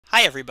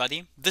Hi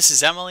everybody, this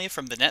is Emily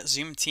from the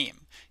NetZoom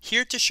team,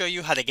 here to show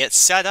you how to get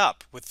set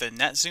up with the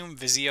NetZoom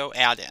Visio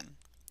add-in.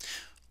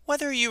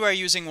 Whether you are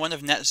using one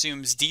of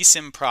NetZoom's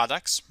DCIM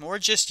products or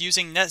just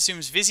using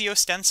NetZoom's Visio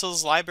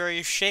Stencils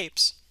library of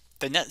shapes,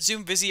 the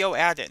NetZoom Visio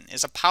add-in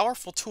is a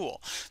powerful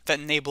tool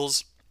that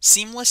enables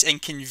seamless and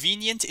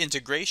convenient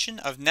integration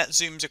of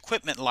NetZoom's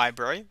equipment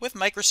library with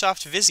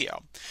Microsoft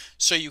Visio,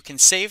 so you can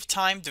save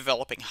time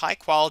developing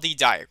high-quality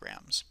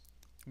diagrams.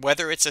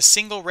 Whether it's a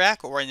single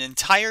rack or an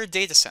entire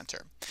data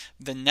center,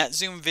 the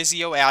NetZoom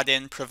Visio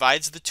add-in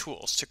provides the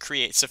tools to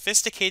create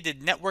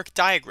sophisticated network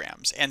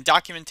diagrams and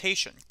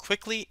documentation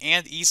quickly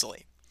and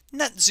easily.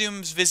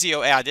 NetZoom's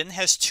Visio add-in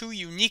has two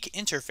unique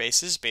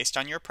interfaces based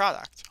on your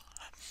product.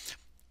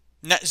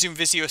 NetZoom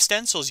Visio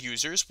Stencils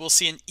users will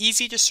see an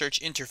easy-to-search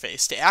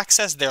interface to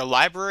access their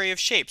library of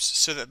shapes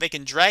so that they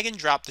can drag and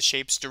drop the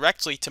shapes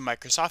directly to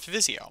Microsoft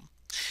Visio.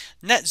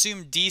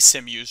 NetZoom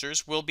DCIM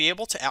users will be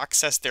able to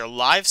access their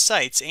live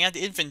sites and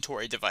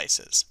inventory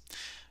devices.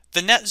 The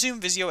NetZoom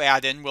Visio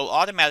add-in will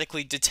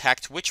automatically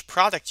detect which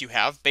product you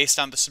have based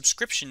on the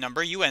subscription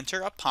number you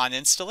enter upon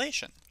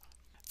installation.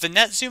 The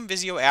NetZoom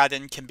Visio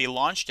add-in can be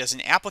launched as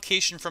an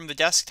application from the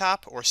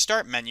desktop or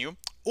start menu,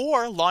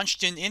 or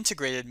launched in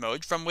integrated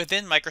mode from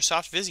within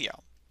Microsoft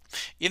Visio.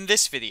 In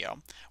this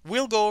video,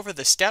 we'll go over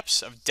the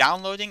steps of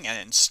downloading and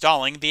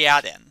installing the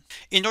add-in.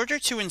 In order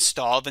to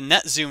install the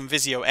NetZoom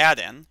Visio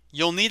add-in,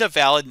 you'll need a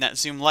valid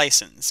NetZoom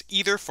license,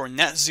 either for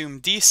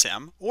NetZoom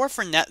DCIM or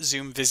for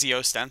NetZoom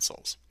Visio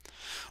Stencils.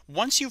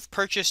 Once you've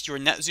purchased your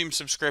NetZoom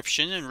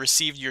subscription and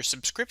received your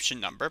subscription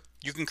number,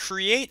 you can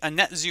create a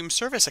NetZoom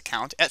service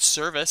account at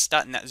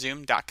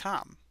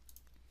service.netzoom.com.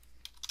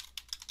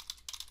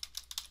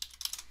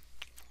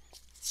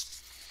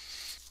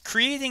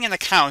 Creating an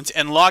account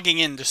and logging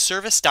in to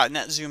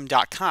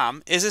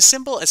service.netzoom.com is as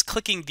simple as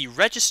clicking the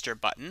Register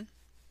button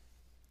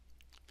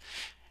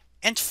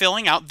and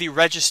filling out the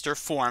Register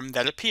form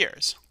that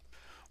appears.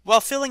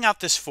 While filling out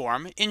this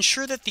form,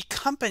 ensure that the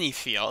company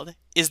field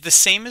is the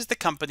same as the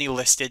company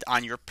listed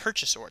on your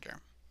purchase order.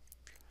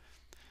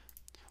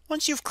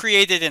 Once you've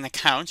created an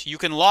account, you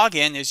can log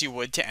in as you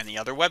would to any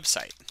other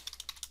website.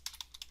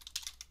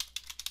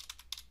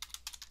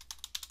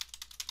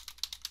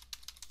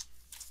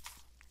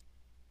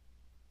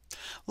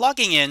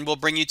 Logging in will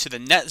bring you to the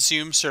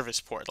NetZoom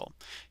Service Portal.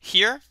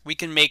 Here, we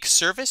can make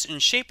service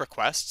and shape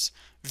requests,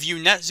 view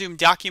NetZoom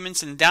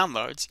documents and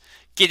downloads,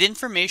 get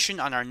information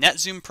on our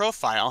NetZoom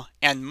profile,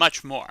 and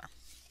much more.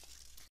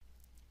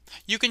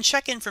 You can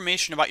check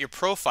information about your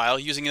profile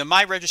using the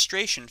My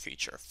Registration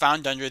feature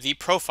found under the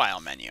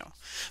Profile menu.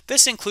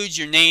 This includes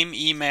your name,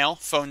 email,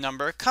 phone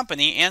number,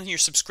 company, and your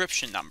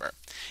subscription number.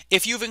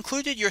 If you've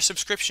included your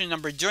subscription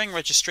number during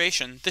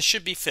registration, this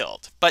should be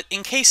filled, but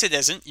in case it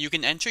isn't, you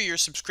can enter your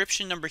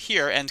subscription number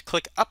here and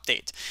click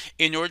Update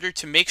in order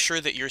to make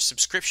sure that your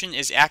subscription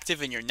is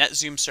active in your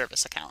NetZoom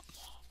service account.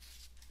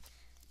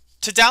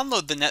 To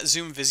download the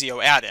NetZoom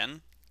Visio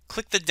add-in,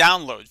 click the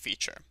Download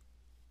feature.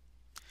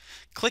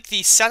 Click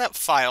the Setup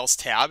Files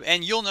tab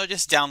and you'll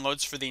notice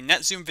downloads for the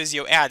NetZoom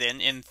Visio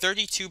add-in in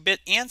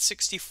 32-bit and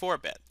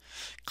 64-bit.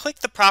 Click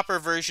the proper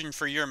version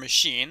for your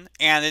machine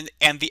and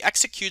the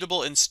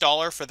executable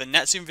installer for the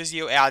NetZoom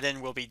Visio add-in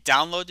will be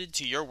downloaded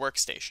to your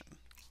workstation.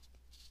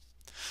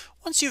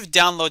 Once you've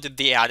downloaded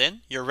the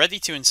add-in, you're ready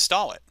to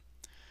install it.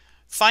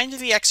 Find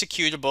the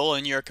executable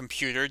in your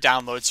computer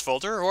downloads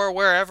folder or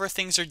wherever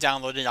things are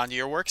downloaded onto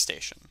your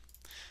workstation.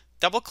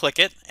 Double-click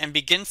it and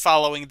begin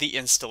following the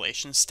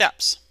installation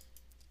steps.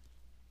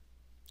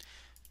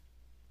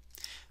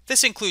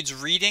 This includes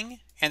reading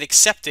and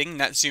accepting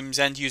NetZoom's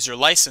end-user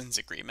license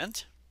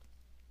agreement.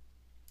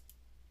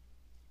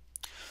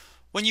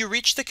 When you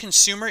reach the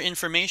Consumer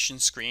Information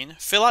screen,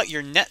 fill out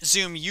your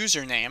NetZoom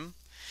username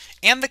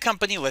and the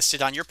company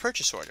listed on your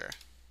purchase order.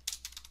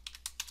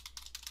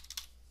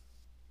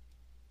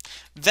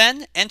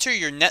 Then enter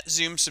your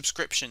NetZoom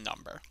subscription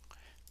number.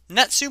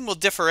 NetZoom will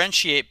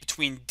differentiate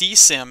between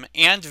DCIM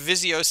and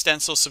Visio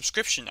Stencil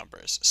subscription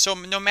numbers, so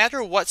no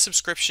matter what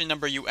subscription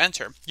number you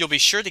enter, you'll be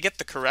sure to get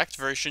the correct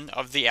version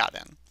of the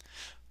add-in.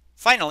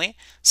 Finally,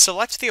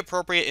 select the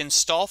appropriate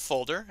install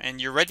folder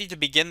and you're ready to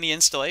begin the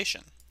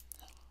installation.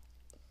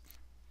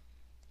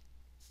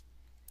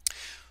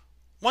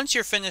 Once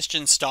you're finished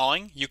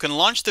installing, you can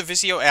launch the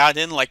Visio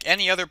add-in like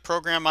any other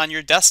program on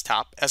your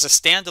desktop as a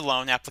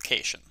standalone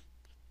application.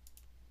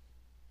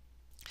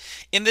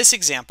 In this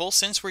example,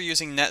 since we're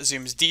using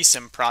NetZoom's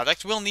DCIM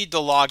product, we'll need to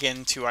log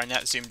in to our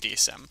NetZoom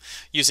DCIM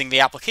using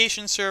the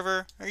application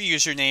server, our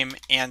username,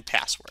 and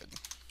password.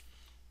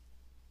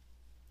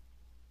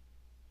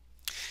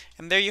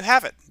 And there you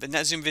have it. The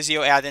NetZoom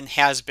Visio add-in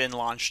has been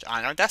launched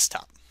on our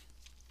desktop.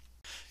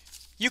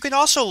 You can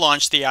also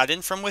launch the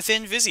add-in from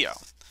within Visio.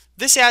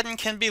 This add-in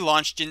can be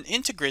launched in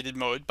integrated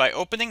mode by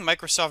opening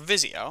Microsoft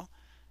Visio,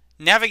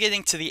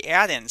 navigating to the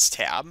Add-ins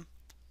tab,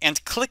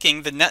 and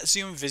clicking the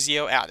NetZoom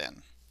Visio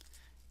add-in.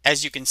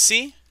 As you can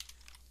see,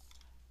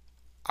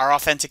 our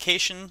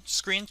authentication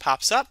screen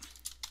pops up,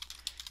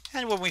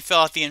 and when we fill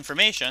out the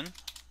information,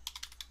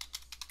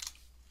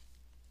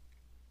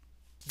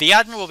 The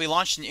add-in will be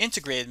launched in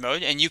integrated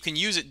mode, and you can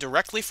use it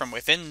directly from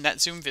within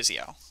NetZoom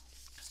Visio.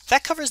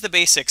 That covers the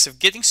basics of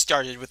getting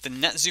started with the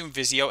NetZoom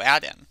Visio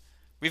add-in.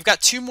 We've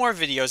got 2 more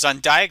videos on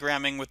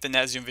diagramming with the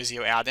NetZoom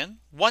Visio add-in,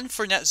 one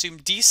for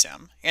NetZoom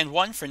DCIM and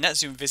one for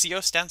NetZoom Visio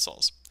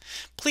stencils.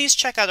 Please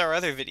check out our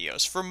other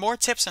videos for more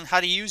tips on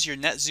how to use your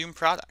NetZoom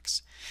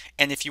products.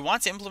 And if you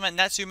want to implement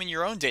NetZoom in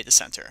your own data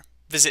center,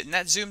 visit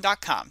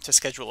netzoom.com to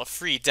schedule a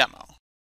free demo.